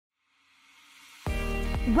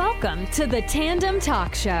Welcome to the Tandem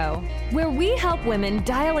Talk Show, where we help women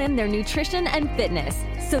dial in their nutrition and fitness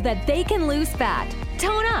so that they can lose fat,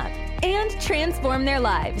 tone up, and transform their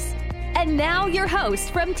lives. And now your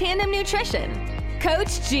host from Tandem Nutrition,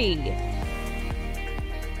 Coach G.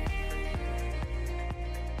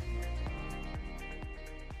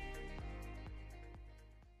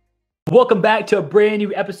 Welcome back to a brand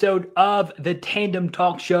new episode of the Tandem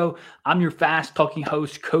Talk Show. I'm your fast talking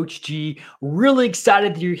host, Coach G. Really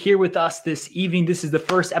excited that you're here with us this evening. This is the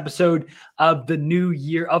first episode of the new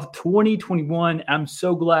year of 2021. I'm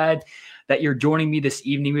so glad that you're joining me this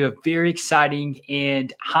evening. We have a very exciting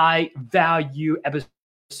and high value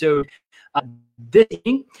episode this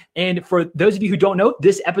evening. And for those of you who don't know,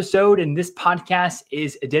 this episode and this podcast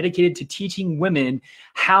is dedicated to teaching women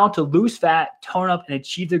how to lose fat, tone up, and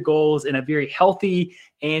achieve their goals in a very healthy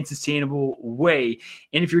and sustainable way.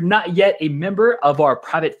 And if you're not yet a member of our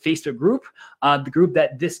private Facebook group, the group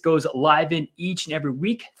that this goes live in each and every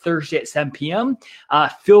week, Thursday at 7 p.m.,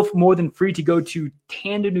 feel more than free to go to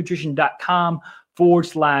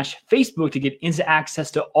tandemnutrition.com/Facebook to get instant access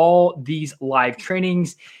to all these live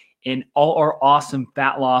trainings and all our awesome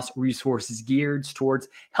fat loss resources geared towards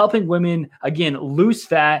helping women, again, lose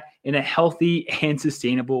fat in a healthy and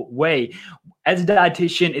sustainable way. As a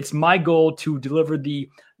dietitian, it's my goal to deliver the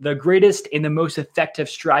greatest and the most effective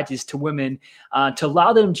strategies to women to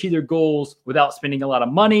allow them to achieve their goals without spending a lot of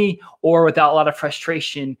money or without a lot of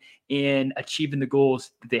frustration in achieving the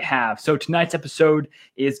goals that they have. So tonight's episode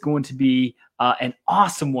is going to be an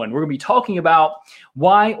awesome one. We're going to be talking about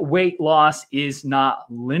why weight loss is not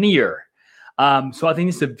linear. So I think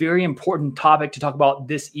this is a very important topic to talk about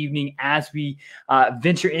this evening as we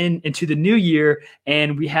venture into the new year,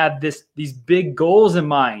 and we have these big goals in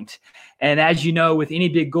mind. And as you know, with any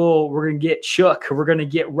big goal, we're going to get shook. We're going to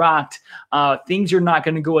get rocked. Things are not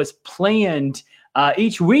going to go as planned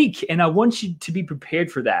each week. And I want you to be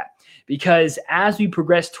prepared for that, because as we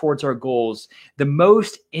progress towards our goals, the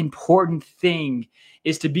most important thing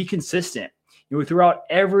is to be consistent. Throughout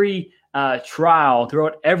every trial,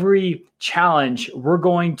 throughout every challenge, we're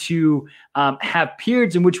going to have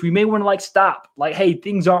periods in which we may want to stop, hey,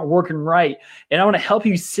 things aren't working right. And I want to help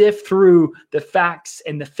you sift through the facts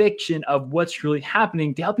and the fiction of what's really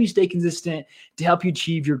happening to help you stay consistent, to help you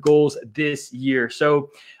achieve your goals this year. So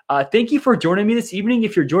thank you for joining me this evening.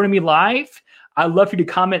 If you're joining me live, I'd love for you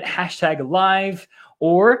to comment #live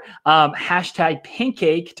or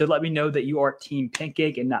 #pancake to let me know that you are Team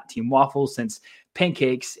Pancake and not Team Waffles, since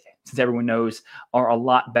pancakes, since everyone knows, are a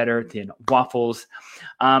lot better than waffles.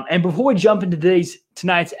 And before we jump into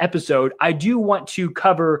tonight's episode, I do want to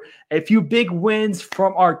cover a few big wins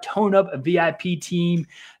from our Tone Up VIP team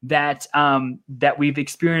that we've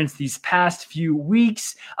experienced these past few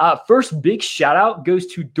weeks. First big shout out goes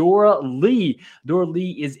to Dora Lee. Dora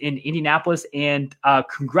Lee is in Indianapolis, and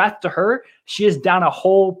congrats to her. She is down a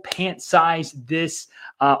whole pant size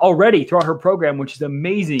already throughout her program, which is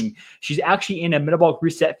amazing. She's actually in a metabolic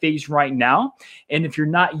reset phase right now. And if you're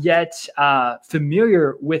not yet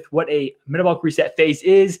familiar with what a metabolic reset phase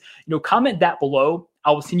is, comment that below.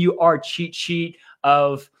 I will send you our cheat sheet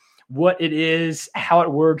of what it is, how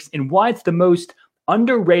it works, and why it's the most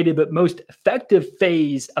underrated but most effective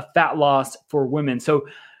phase of fat loss for women. So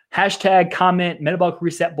comment metabolic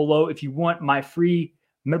reset below if you want my free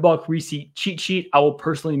metabolic reset cheat sheet. I will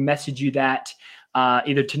personally message you that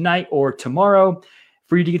either tonight or tomorrow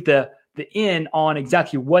for you to get the in on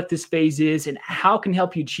exactly what this phase is and how it can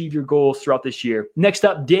help you achieve your goals throughout this year. Next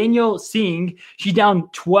up, Danielle Singh. She's down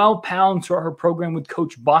 12 pounds throughout her program with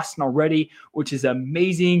Coach Boston already, which is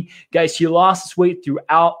amazing. Guys, she lost this weight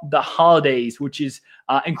throughout the holidays, which is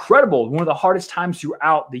incredible. One of the hardest times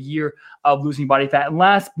throughout the year of losing body fat. And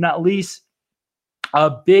last but not least,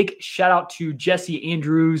 a big shout out to Jesse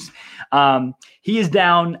Andrews. He is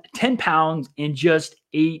down 10 pounds in just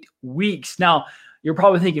 8 weeks. Now, you're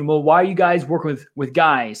probably thinking, well, why are you guys working with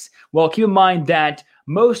guys? Well, keep in mind that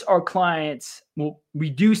most of our clients,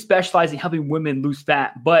 we do specialize in helping women lose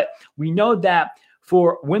fat, but we know that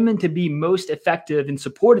for women to be most effective and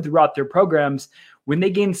supported throughout their programs, when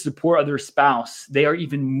they gain the support of their spouse, they are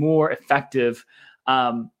even more effective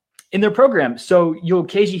in their program. So you'll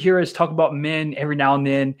occasionally hear us talk about men every now and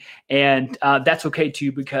then, and that's okay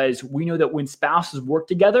too, because we know that when spouses work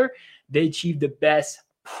together, they achieve the best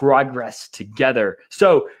progress together.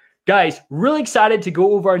 So guys, really excited to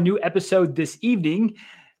go over our new episode this evening.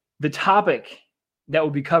 The topic that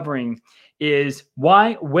we'll be covering is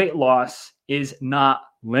why weight loss is not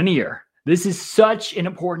linear. This is such an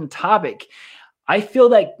important topic. I feel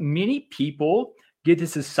like many people get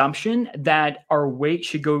this assumption that our weight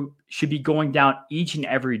should be going down each and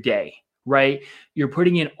every day, right? You're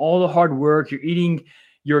putting in all the hard work. You're eating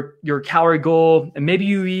your calorie goal, and maybe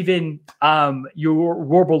you even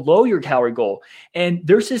you're below your calorie goal. And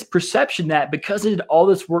there's this perception that because I did all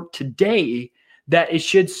this work today, that it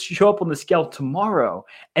should show up on the scale tomorrow.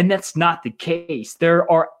 And that's not the case. There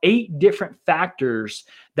are 8 different factors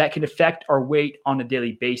that can affect our weight on a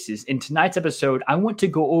daily basis. In tonight's episode, I want to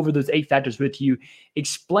go over those 8 factors with you,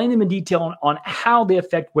 explain them in detail on how they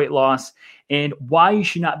affect weight loss and why you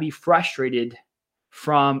should not be frustrated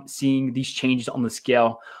from seeing these changes on the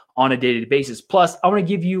scale on a day-to-day basis. Plus, I want to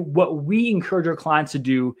give you what we encourage our clients to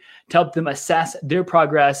do to help them assess their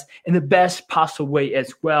progress in the best possible way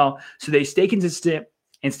as well, so they stay consistent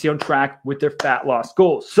and stay on track with their fat loss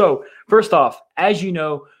goals. So first off, as you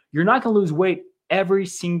know, you're not going to lose weight every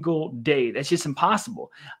single day. That's just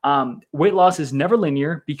impossible. Weight loss is never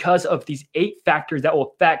linear because of these 8 factors that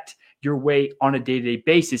will affect your weight on a day-to-day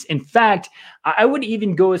basis. In fact, I would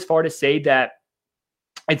even go as far to say that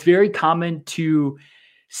it's very common to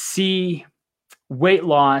see weight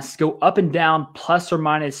loss go up and down plus or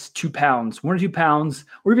minus 2 pounds, 1 or 2 pounds,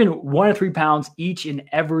 or even 1 or 3 pounds each and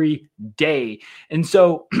every day. And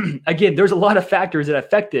so again, there's a lot of factors that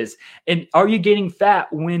affect this. And are you gaining fat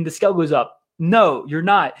when the scale goes up? No, you're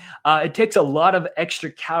not. It takes a lot of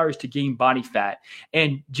extra calories to gain body fat.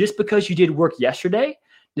 And just because you did work yesterday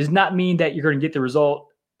does not mean that you're going to get the result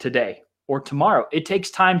today or tomorrow. It takes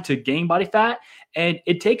time to gain body fat, and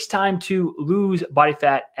it takes time to lose body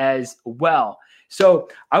fat as well. So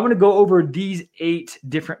I want to go over these 8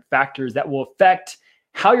 different factors that will affect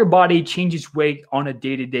how your body changes weight on a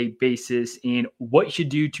day-to-day basis and what you should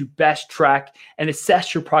do to best track and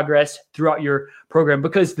assess your progress throughout your program,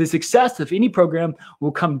 because the success of any program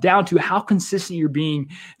will come down to how consistent you're being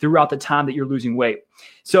throughout the time that you're losing weight.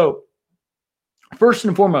 So first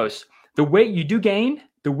and foremost, the weight you do gain,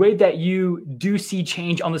 the way that you do see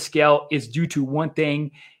change on the scale is due to one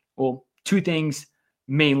thing, well, 2 things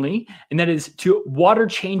mainly, and that is to water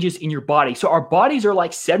changes in your body. So our bodies are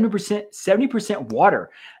like 70%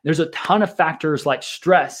 water. There's a ton of factors like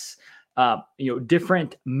stress,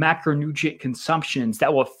 different macronutrient consumptions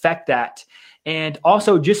that will affect that. And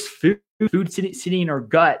also just food sitting in our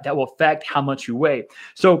gut that will affect how much you weigh.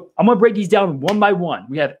 So I'm going to break these down one by one.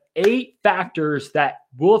 We have 8 factors that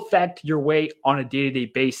will affect your weight on a day-to-day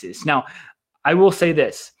basis. Now, I will say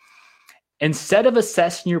this. Instead of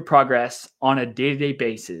assessing your progress on a day-to-day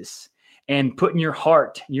basis and putting your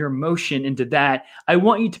heart, your emotion into that, I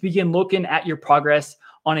want you to begin looking at your progress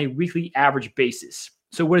on a weekly average basis.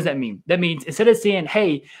 So what does that mean? That means instead of saying,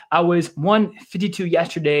 hey, I was 152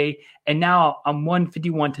 yesterday and now I'm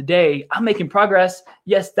 151 today, I'm making progress.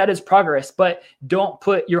 Yes, that is progress, but don't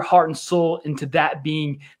put your heart and soul into that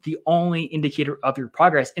being the only indicator of your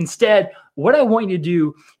progress. Instead, what I want you to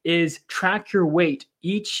do is track your weight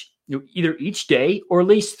either each day or at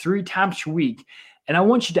least 3 times per week. And I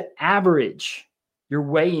want you to average your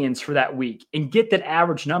weigh-ins for that week and get that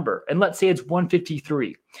average number. And let's say it's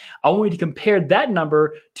 153. I want you to compare that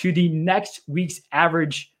number to the next week's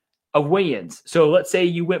average of weigh-ins. So let's say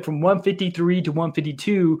you went from 153 to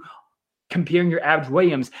 152, comparing your average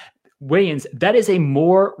weigh-ins, that is a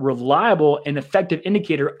more reliable and effective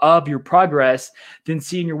indicator of your progress than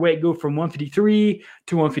seeing your weight go from 153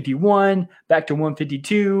 to 151, back to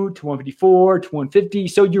 152 to 154 to 150.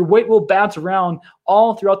 So your weight will bounce around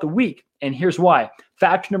all throughout the week. And here's why.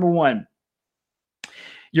 Factor number 1,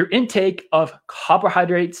 your intake of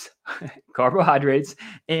carbohydrates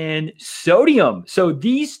and sodium. So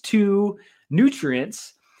these 2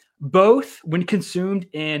 nutrients, both when consumed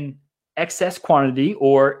in excess quantity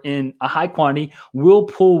or in a high quantity, will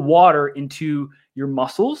pull water into your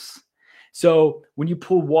muscles. So when you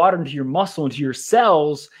pull water into your muscle, into your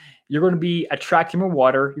cells, you're going to be attracting more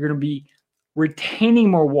water. You're going to be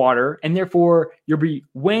retaining more water, and therefore you'll be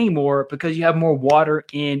weighing more because you have more water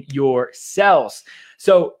in your cells.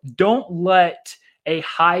 So don't let a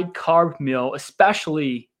high carb meal,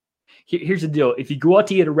 especially, here's the deal. If you go out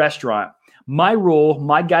to eat at a restaurant, my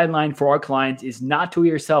guideline for our clients is not to eat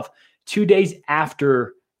yourself 2 days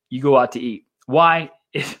after you go out to eat. Why?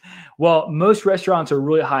 Well, most restaurants are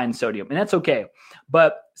really high in sodium, and that's okay.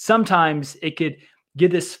 But sometimes it could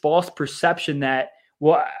give this false perception that,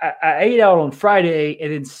 well, I ate out on Friday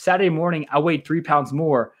and then Saturday morning I weighed 3 pounds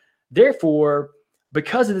more. Therefore,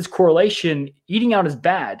 because of this correlation, eating out is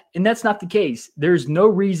bad. And that's not the case. There's no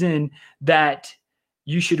reason that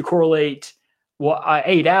you should correlate, well, I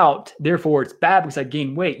ate out, therefore it's bad because I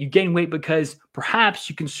gained weight. You gain weight because perhaps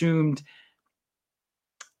you consumed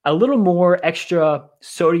a little more extra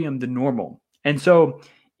sodium than normal. And so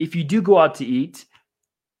if you do go out to eat,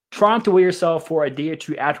 try not to weigh yourself for a day or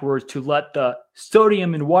two afterwards to let the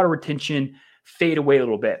sodium and water retention fade away a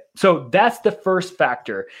little bit. So that's the first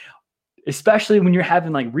factor, especially when you're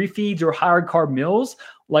having like refeeds or higher carb meals.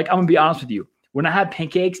 Like, I'm gonna be honest with you. When I have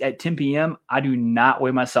pancakes at 10 p.m., I do not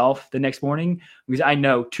weigh myself the next morning because I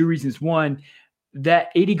know two reasons. One, that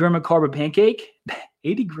 80 gram of carb of pancake,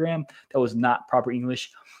 80 gram, that was not proper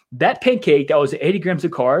English. That pancake that was 80 grams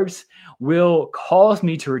of carbs will cause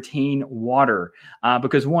me to retain water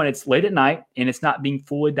because one, it's late at night and it's not being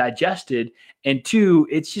fully digested. And two,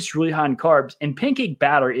 it's just really high in carbs. And pancake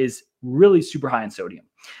batter is really super high in sodium.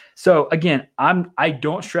 So again, I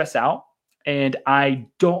don't stress out and I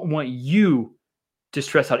don't want you to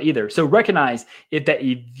stress out either. So recognize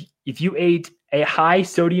if you ate a high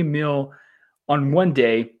sodium meal on one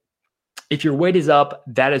day, if your weight is up,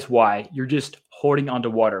 that is why. You're just holding onto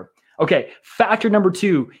water. Okay, factor number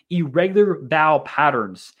 2, irregular bowel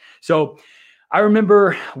patterns. So I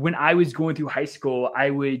remember when I was going through high school, I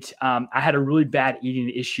had a really bad eating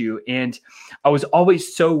issue and I was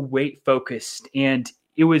always so weight focused, and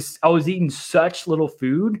I was eating such little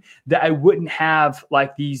food that I wouldn't have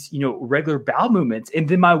like these, regular bowel movements. And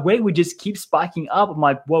then my weight would just keep spiking up. I'm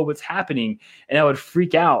like, whoa, what's happening? And I would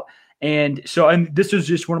freak out. And this was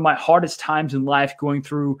just one of my hardest times in life, going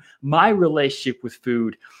through my relationship with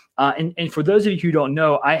food. And for those of you who don't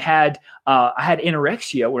know, I had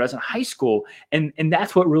anorexia when I was in high school. And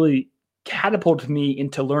that's what really catapulted me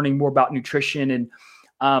into learning more about nutrition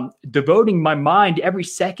and devoting my mind every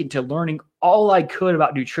second to learning all I could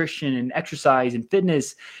about nutrition and exercise and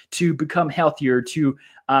fitness to become healthier, to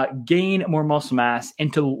gain more muscle mass,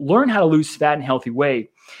 and to learn how to lose fat in a healthy way.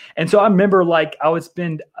 And so I remember I would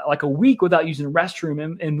spend like a week without using the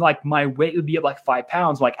restroom and like my weight would be up like 5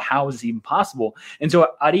 pounds. Like, how is this even possible? And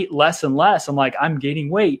so I'd eat less and less. I'm like, I'm gaining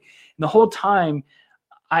weight. And the whole time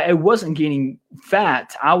I wasn't gaining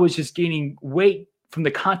fat. I was just gaining weight from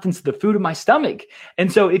the contents of the food in my stomach. And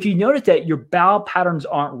so if you notice that your bowel patterns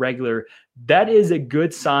aren't regular, that is a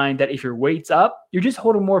good sign that if your weight's up, you're just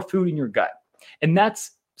holding more food in your gut. And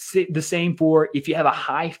that's the same for if you have a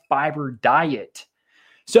high fiber diet.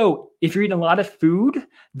 So if you're eating a lot of food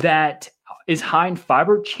that is high in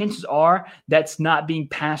fiber, chances are that's not being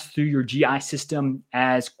passed through your GI system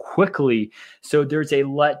as quickly. So there's a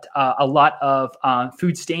lot of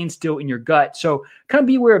food staying still in your gut. So kind of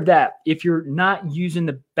be aware of that. If you're not using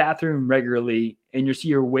the bathroom regularly and you see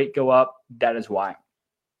your weight go up, that is why.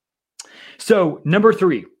 So number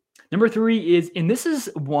three is, and this is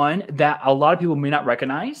one that a lot of people may not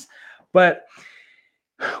recognize, but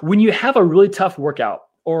when you have a really tough workout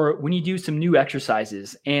or when you do some new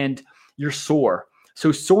exercises and you're sore.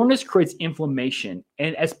 So soreness creates inflammation.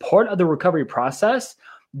 And as part of the recovery process,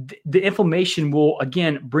 the inflammation will,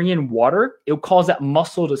 again, bring in water. It will cause that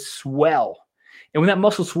muscle to swell. And when that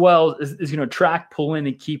muscle swells, is going to attract, pull in,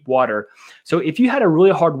 and keep water. So if you had a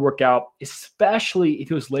really hard workout, especially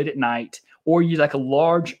if it was late at night, or you like a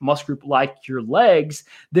large muscle group like your legs,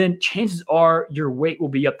 then chances are your weight will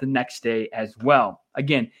be up the next day as well.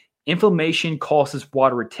 Again, inflammation causes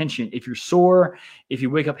water retention. If you're sore, if you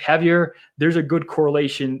wake up heavier, there's a good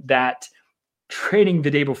correlation that training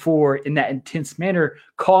the day before in that intense manner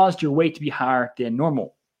caused your weight to be higher than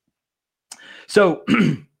normal. So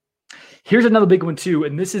here's another big one too,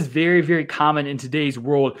 and this is very, very common in today's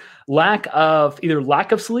world: lack of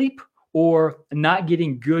sleep or not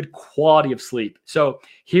getting good quality of sleep. So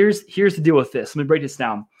here's the deal with this. Let me break this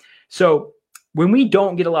down. So when we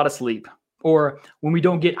don't get a lot of sleep, or when we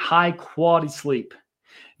don't get high quality sleep,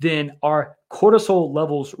 then our cortisol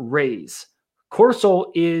levels raise.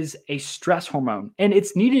 Cortisol is a stress hormone, and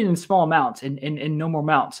it's needed in small amounts and no more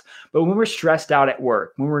amounts. But when we're stressed out at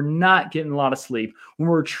work, when we're not getting a lot of sleep, when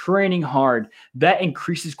we're training hard, that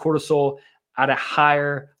increases cortisol at a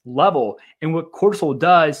higher level. And what cortisol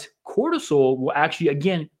does, cortisol will actually,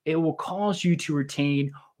 again, it will cause you to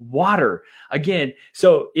retain water. Again,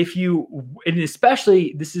 so if you, and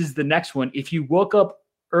especially, this is the next one, if you woke up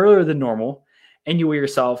earlier than normal and you weigh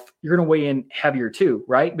yourself, you're going to weigh in heavier too,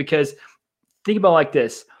 right? Because think about it like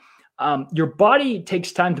this. Your body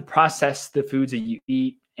takes time to process the foods that you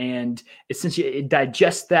eat, and essentially it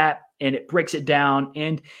digests that and it breaks it down.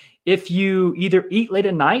 And if you either eat late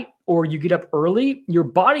at night or you get up early, your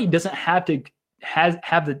body doesn't have to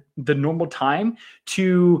have the normal time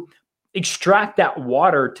to extract that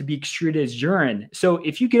water to be excreted as urine. So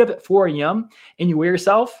if you get up at 4 a.m. and you weigh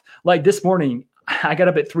yourself, like this morning, I got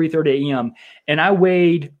up at 3:30 a.m. and I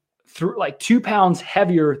weighed like 2 pounds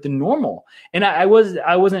heavier than normal. And I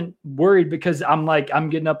wasn't worried because I'm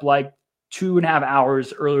getting up like 2.5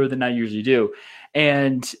 hours earlier than I usually do.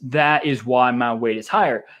 And that is why my weight is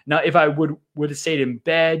higher. Now, if I would have stayed in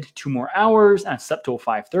bed 2 more hours and I slept till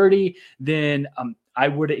 5:30, then I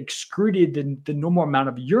would have excreted the normal amount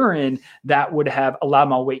of urine that would have allowed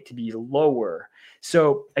my weight to be lower.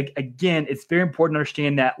 So again, it's very important to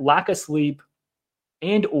understand that lack of sleep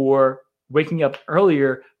and or waking up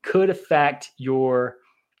earlier could affect your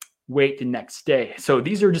weight the next day. So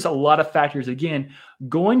these are just a lot of factors. Again,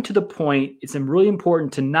 going to the point, it's really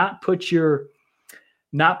important to not put a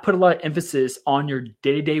lot of emphasis on your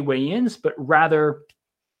day-to-day weigh-ins, but rather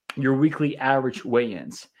your weekly average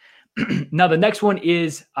weigh-ins. Now, the next one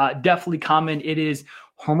is definitely common. It is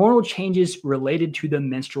hormonal changes related to the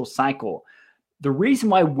menstrual cycle. The reason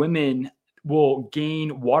why women will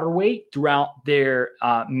gain water weight throughout their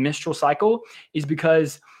menstrual cycle is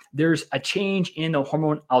because there's a change in the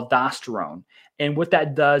hormone aldosterone. And what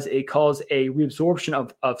that does, it causes a reabsorption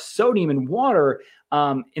of sodium in water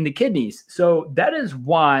in the kidneys. So that is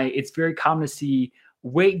why it's very common to see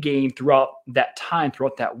weight gain throughout that time,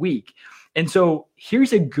 throughout that week. And so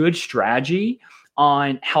here's a good strategy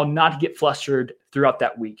on how not to get flustered throughout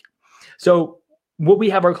that week. So what we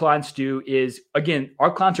have our clients do is, again, our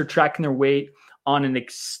clients are tracking their weight on an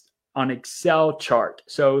Excel chart.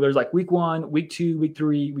 So there's like week 1, week 2, week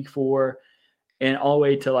 3, week 4, and all the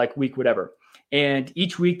way to like week whatever. And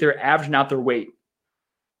each week they're averaging out their weight.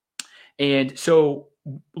 And so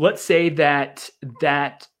let's say that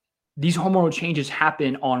these hormonal changes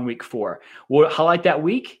happen on week 4. We'll highlight that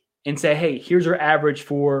week and say, hey, here's our average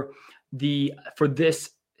for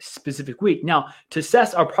this specific week. Now, to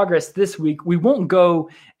assess our progress this week, we won't go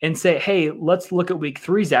and say, hey, let's look at week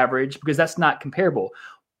 3's average, because that's not comparable.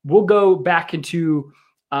 We'll go back into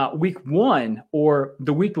week 1 or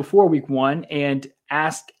the week before week 1 and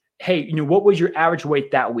ask, hey, what was your average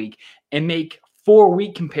weight that week? And make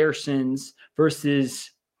 4-week comparisons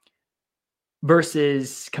versus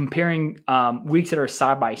comparing weeks that are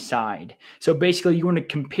side by side. So basically, you want to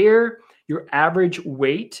compare your average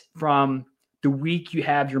weight from the week you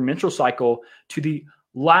have your menstrual cycle to the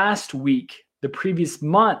last week, the previous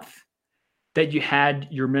month that you had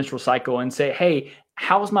your menstrual cycle, and say, hey,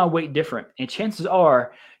 how's my weight different? And chances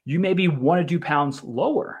are you may be 1 or 2 pounds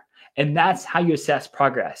lower. And that's how you assess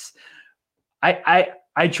progress.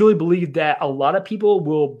 I truly believe that a lot of people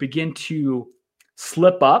will begin to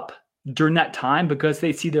slip up during that time because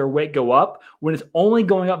they see their weight go up when it's only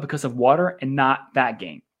going up because of water and not fat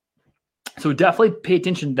gain. So definitely pay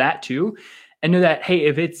attention to that too. And know that, hey,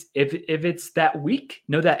 if it's that week,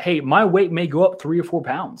 know that, hey, my weight may go up 3 or 4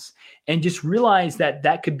 pounds. And just realize that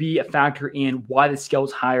that could be a factor in why the scale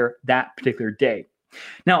is higher that particular day.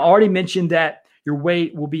 Now, I already mentioned that your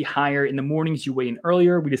weight will be higher in the mornings. You weigh in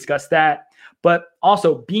earlier. We discussed that. But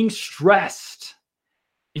also being stressed.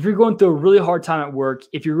 If you're going through a really hard time at work,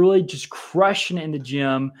 if you're really just crushing it in the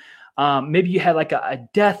gym, maybe you had like a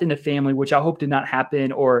death in the family, which I hope did not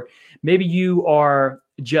happen, or maybe you are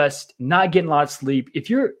just not getting a lot of sleep. If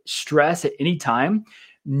you're stressed at any time,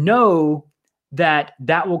 know that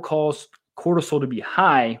will cause cortisol to be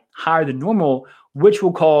higher than normal, which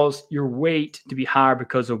will cause your weight to be higher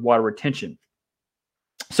because of water retention.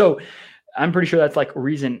 So I'm pretty sure that's like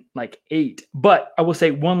reason like 8. But I will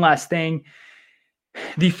say one last thing.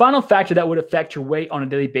 The final factor that would affect your weight on a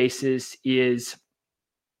daily basis is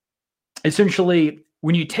essentially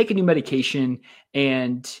when you take a new medication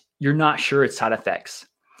and you're not sure its side effects.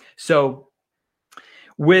 So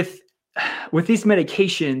with these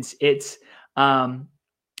medications, it's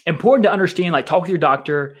important to understand, like talk with your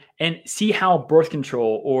doctor and see how birth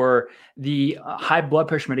control or the high blood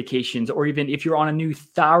pressure medications, or even if you're on a new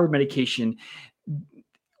thyroid medication,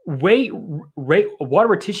 water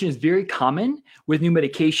retention is very common with new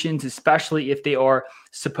medications, especially if they are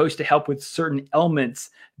supposed to help with certain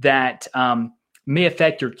ailments that may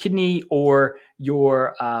affect your kidney or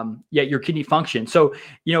your kidney function. So,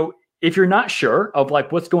 if you're not sure of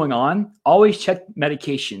like what's going on, always check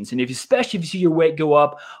medications. And especially if you see your weight go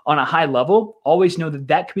up on a high level, always know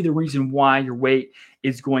that could be the reason why your weight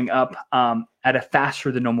is going up at a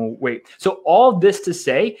faster than normal rate. So all this to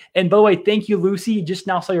say, and by the way, thank you, Lucy. Just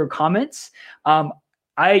now saw your comments. I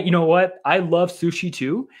love sushi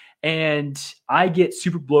too. And I get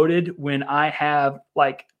super bloated when I have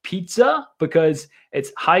like pizza because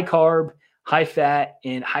it's high carb, high fat,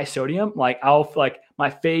 and high sodium. Like I'll like my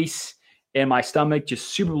face and my stomach just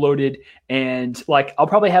super loaded, and like I'll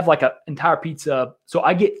probably have like an entire pizza. So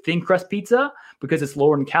I get thin crust pizza because it's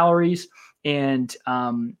lower in calories, and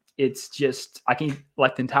it's just I can eat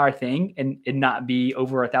like the entire thing and not be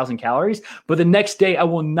over 1,000 calories. But the next day I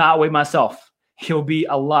will not weigh myself. it'll be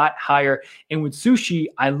a lot higher. And with sushi,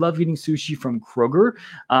 I love eating sushi from Kroger.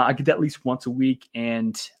 I get that at least once a week.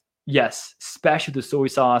 And yes, especially the soy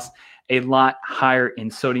sauce, a lot higher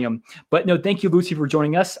in sodium. But no, thank you, Lucy, for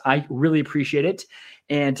joining us. I really appreciate it.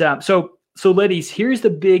 And so ladies, here's the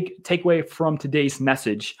big takeaway from today's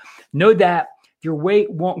message. Know that your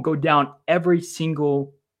weight won't go down every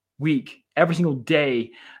single week, every single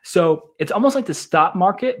day. So it's almost like the stock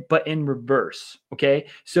market, but in reverse. Okay.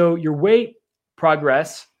 So your weight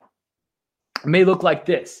progress may look like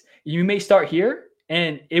this. You may start here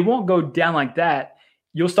and it won't go down like that.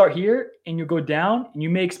 You'll start here and you'll go down, and you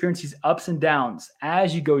may experience these ups and downs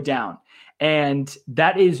as you go down. And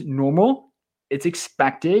that is normal. It's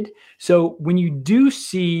expected. So when you do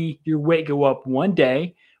see your weight go up one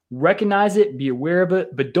day, recognize it, be aware of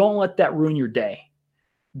it, but don't let that ruin your day.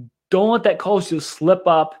 Don't let that cause you to slip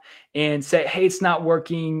up and say, hey, it's not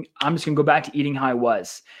working. I'm just going to go back to eating how I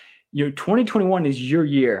was. 2021 is your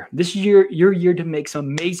year. This is your year to make some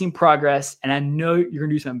amazing progress. And I know you're going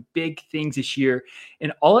to do some big things this year.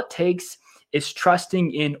 And all it takes is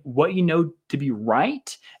trusting in what you know to be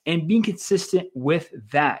right and being consistent with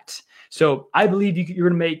that. So I believe you're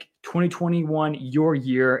going to make 2021 your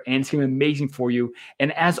year, and it's going to be amazing for you.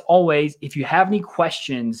 And as always, if you have any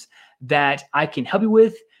questions that I can help you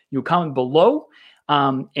with, you'll comment below,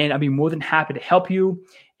 and I'll be more than happy to help you.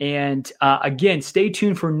 And again, stay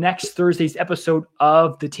tuned for next Thursday's episode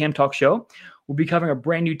of the Tam Talk Show. We'll be covering a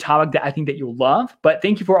brand new topic that I think that you'll love. But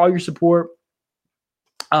thank you for all your support.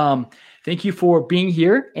 Thank you for being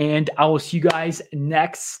here, and I will see you guys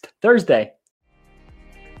next Thursday.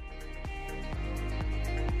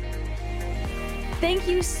 Thank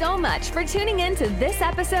you so much for tuning in to this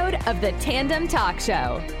episode of the Tandem Talk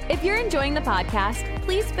Show. If you're enjoying the podcast,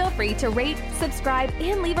 please feel free to rate, subscribe,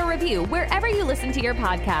 and leave a review wherever you listen to your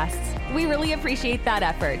podcasts. We really appreciate that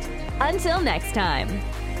effort. Until next time.